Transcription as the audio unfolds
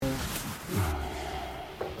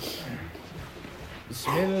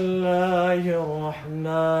بسم الله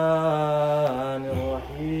الرحمن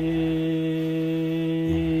الرحيم.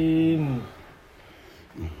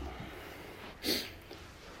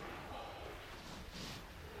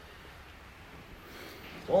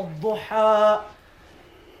 والضحى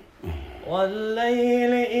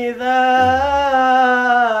والليل إذا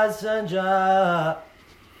سجى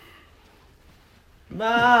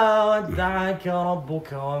ما ودعك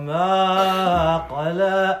ربك وما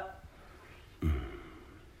قلى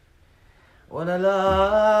وللآخرة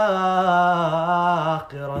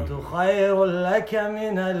خير لك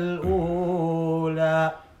من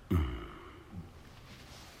الأولى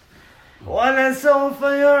ولسوف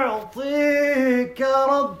يعطيك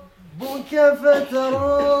ربك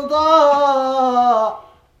فترضى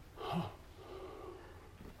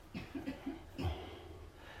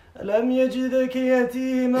ألم يجدك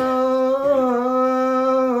يتيما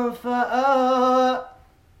فآوى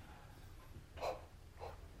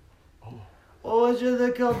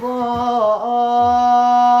ووجدك ضالا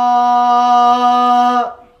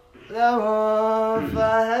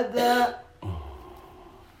فهدى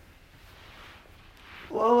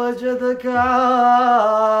ووجدك عائلا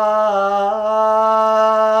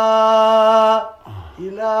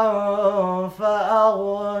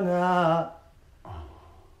فأغنى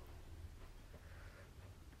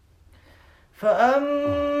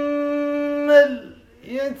فأما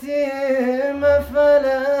اليتيم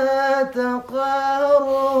فلا تقهر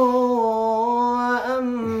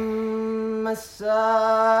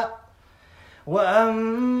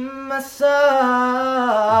وأما السائل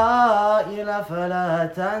فلا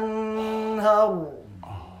تنهر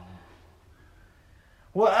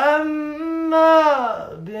وأما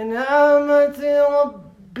بنعمة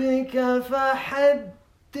ربك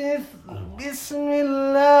فحدث. بسم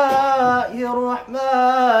الله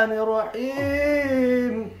الرحمن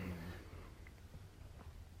الرحيم.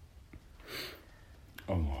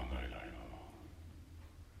 الله لا إله إلا الله.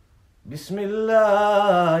 بسم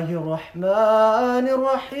الله الرحمن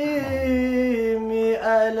الرحيم.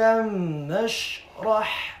 ألم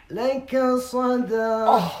نشرح لك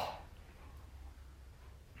صدرك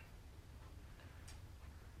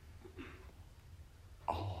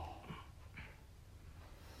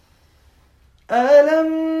ألم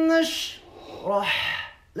نشرح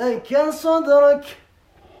لك صدرك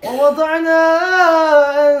ووضعنا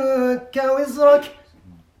عنك وزرك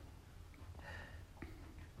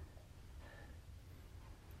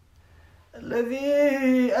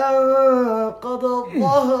الذي أنقض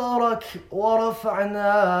ظهرك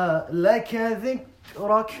ورفعنا لك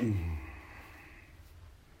ذكرك.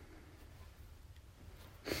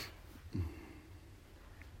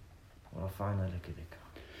 ورفعنا لك ذكرك.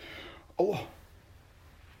 الله.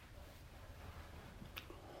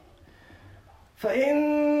 فإن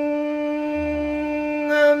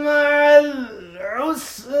مع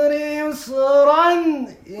العسر يسرا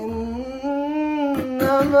إن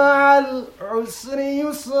مع العسر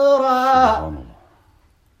يسرا.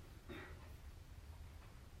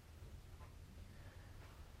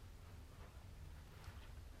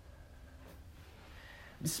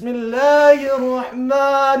 بسم الله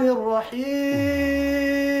الرحمن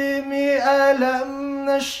الرحيم. ألم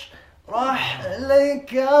نشرح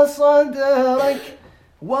لك صدرك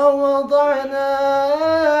ووضعنا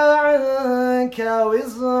عنك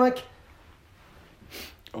وزرك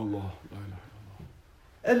الله لا إله إلا الله.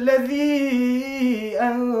 الذي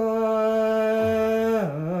أنقض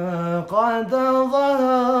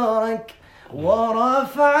ظهرك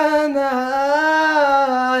ورفعنا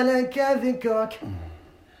لك ذكرك.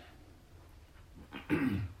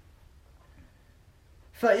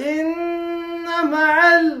 فإن مع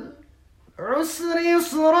العسر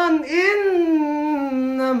يسرا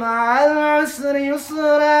إن مع العسر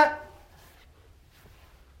يسرا.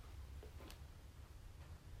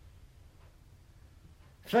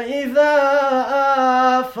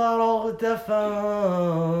 فإذا فرغت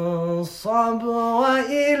فانصب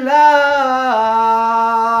وإلى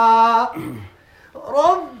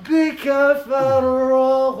ربك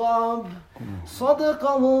فارغب. صدق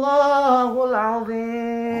الله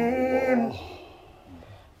العظيم.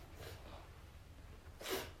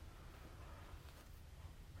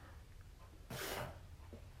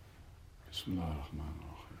 بسم الله الرحمن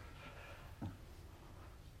الرحيم.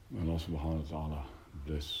 May Allah subhanahu wa ta'ala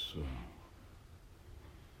bless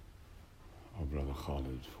our brother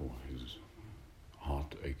Khalid for his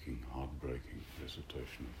heart-aching, heart-breaking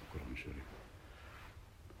recitation of the Quran Sharif.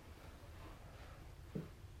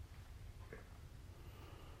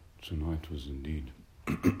 Tonight was indeed a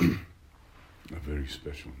very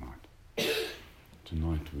special night.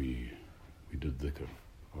 Tonight we did dhikr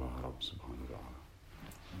of our Rabb subhanahu wa ta'ala.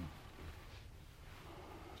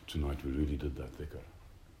 Tonight we really did that dhikr.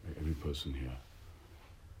 Every person here,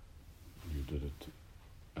 you did it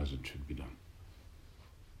as it should be done.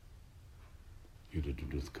 You did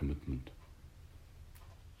it with commitment.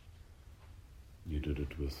 You did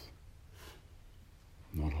it with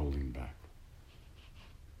not holding back.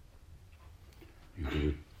 You did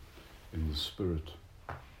it in the spirit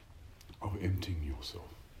of emptying yourself,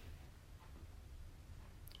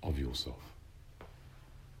 of yourself.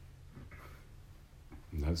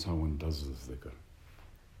 And that's how one does this dhikr.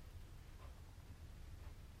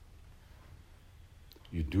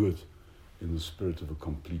 You do it in the spirit of a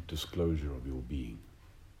complete disclosure of your being,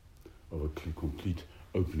 of a complete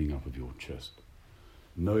opening up of your chest,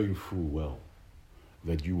 knowing full well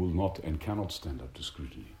that you will not and cannot stand up to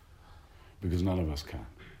scrutiny, because none of us can.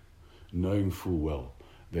 Knowing full well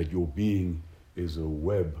that your being is a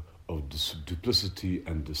web of duplicity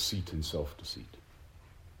and deceit and self-deceit.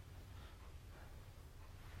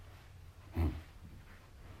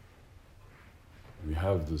 We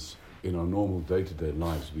have this in our normal day-to-day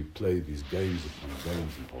lives. We play these games upon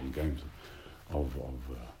games upon games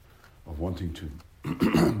of wanting to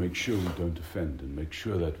make sure we don't offend and make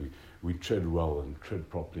sure that we tread well and tread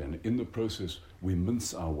properly. And in the process, we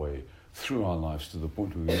mince our way through our lives to the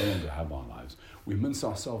point where we no longer have our lives. We mince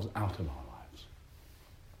ourselves out of our lives.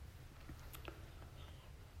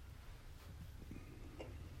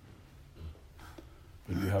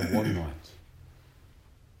 But we have one night,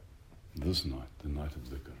 this night, the night of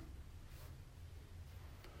dhikr,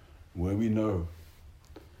 where we know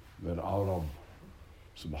that our Rabb,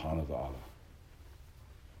 subhanahu wa ta'ala,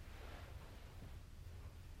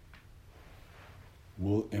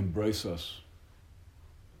 will embrace us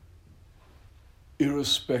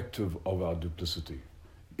irrespective of our duplicity,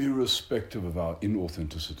 irrespective of our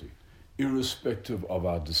inauthenticity, irrespective of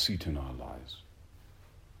our deceit in our lives.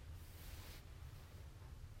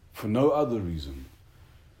 For no other reason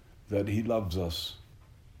that He loves us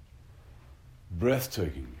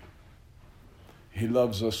breathtakingly. He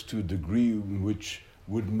loves us to a degree in which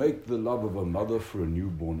would make the love of a mother for a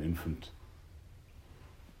newborn infant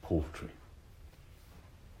paltry.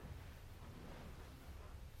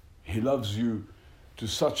 He loves you to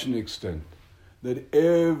such an extent that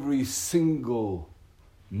every single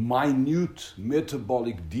minute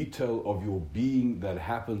metabolic detail of your being that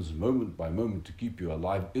happens moment by moment to keep you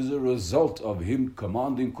alive is a result of Him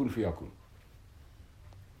commanding kun fayakun.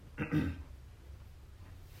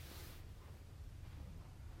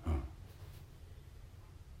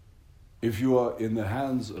 If you are in the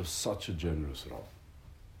hands of such a generous Rabb,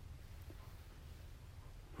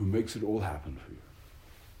 who makes it all happen for you,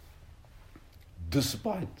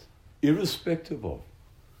 despite, irrespective of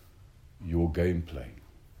your game playing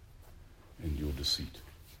and your deceit,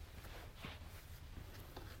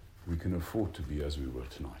 we can afford to be as we were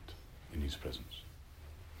tonight in His presence.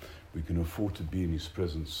 We can afford to be in His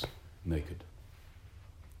presence naked.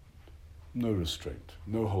 No restraint,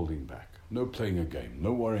 no holding back, no playing a game,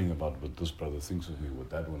 no worrying about what this brother thinks of me, what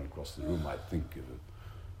that one across the room might think of it.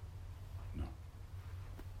 No.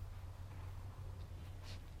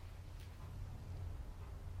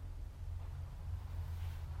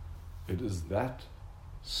 It is that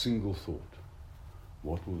single thought,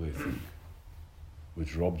 what will they think,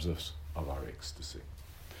 which robs us of our ecstasy,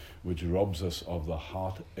 which robs us of the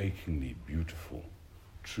heart-achingly beautiful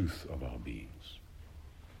truth of our beings.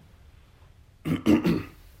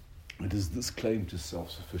 It is this claim to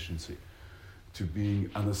self-sufficiency, to being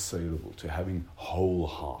unassailable, to having whole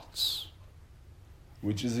hearts,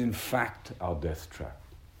 which is in fact our death trap,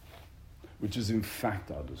 which is in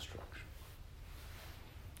fact our destruction.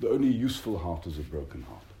 The only useful heart is a broken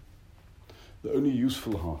heart. The only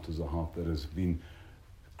useful heart is a heart that has been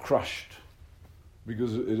crushed,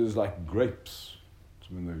 because it is like grapes.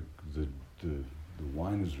 It's when the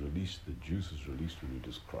wine is released, the juice is released when you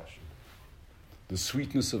just crush it. The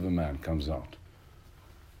sweetness of a man comes out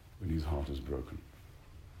when his heart is broken.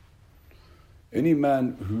 Any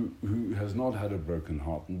man who has not had a broken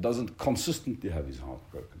heart and doesn't consistently have his heart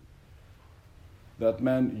broken, that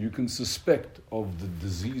man you can suspect of the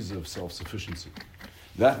disease of self-sufficiency.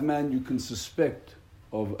 That man you can suspect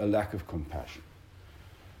of a lack of compassion.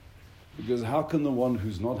 Because how can the one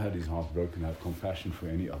who's not had his heart broken have compassion for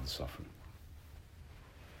any other suffering?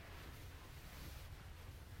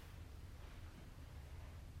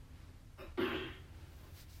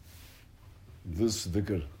 This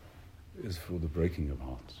dhikr is for the breaking of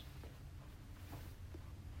hearts.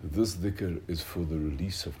 This dhikr is for the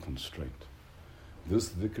release of constraint. This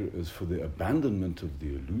dhikr is for the abandonment of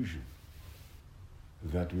the illusion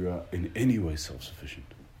that we are in any way self-sufficient.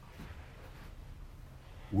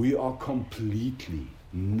 We are completely,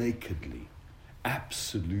 nakedly,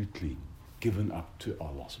 absolutely given up to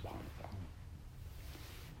Allah subhanahu wa ta'ala.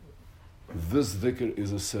 This dhikr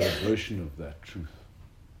is a celebration of that truth.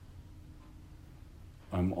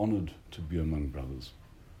 I'm honored to be among brothers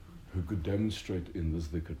who could demonstrate in this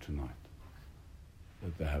dhikr tonight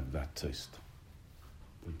that they have that taste,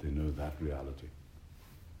 that they know that reality.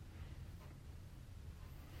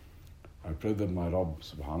 I pray that my Rabb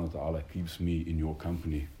subhanahu wa ta'ala keeps me in your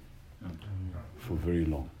company for very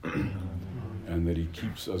long, and that He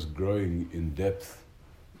keeps us growing in depth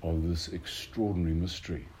of this extraordinary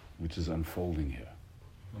mystery which is unfolding here,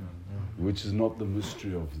 which is not the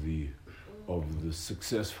mystery of the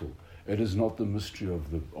successful. It is not the mystery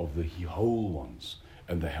of the whole ones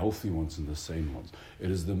and the healthy ones and the sane ones.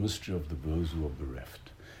 It is the mystery of those who are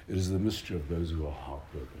bereft. It is the mystery of those who are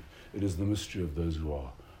heartbroken. It is the mystery of those who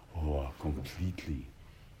are completely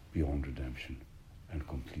beyond redemption and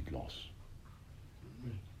complete loss.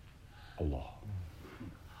 Allah.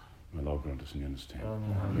 May Allah grant us an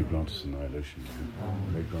understanding. May grant us annihilation.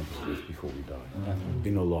 May grant us death before we die.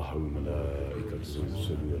 Inna Allah wa malaikatahu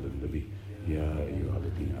yusalluna ala nabi. Ya ayyuha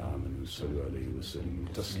alladhina amanu sallu alayhi wa sallimu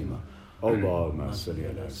taslima. Allahumma salli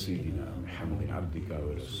ala sayyidina Muhammadin abdika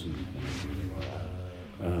wa rasulika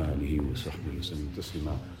wa alihi wa sahbihi wa sallim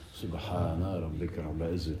taslima. سبحان ربك رب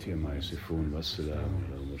العزة عما يصفون والسلام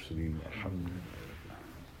على المرسلين والحمد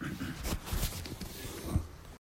لله.